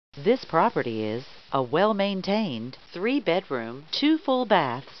This property is a well-maintained 3-bedroom, 2 full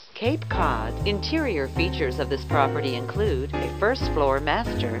baths, Cape Cod. Interior features of this property include a first-floor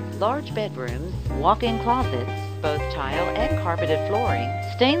master, large bedrooms, walk-in closets, both tile and carpeted flooring,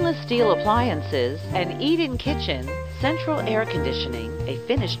 stainless steel appliances, an eat-in kitchen, central air conditioning, a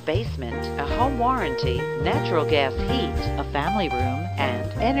finished basement, a home warranty, natural gas heat, a family room, and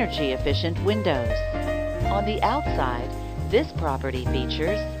energy-efficient windows. On the outside, this property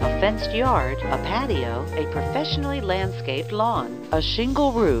features a fenced yard, a patio, a professionally landscaped lawn, a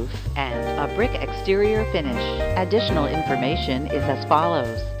shingle roof, and a brick exterior finish. Additional information is as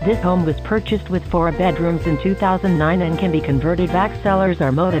follows. This home was purchased with 4 bedrooms in 2009 and can be converted back. Sellers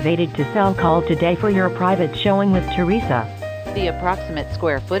are motivated to sell. Call today for your private showing with Teresa. The approximate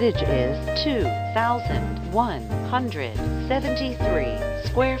square footage is 2,173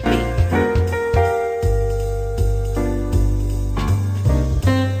 square feet.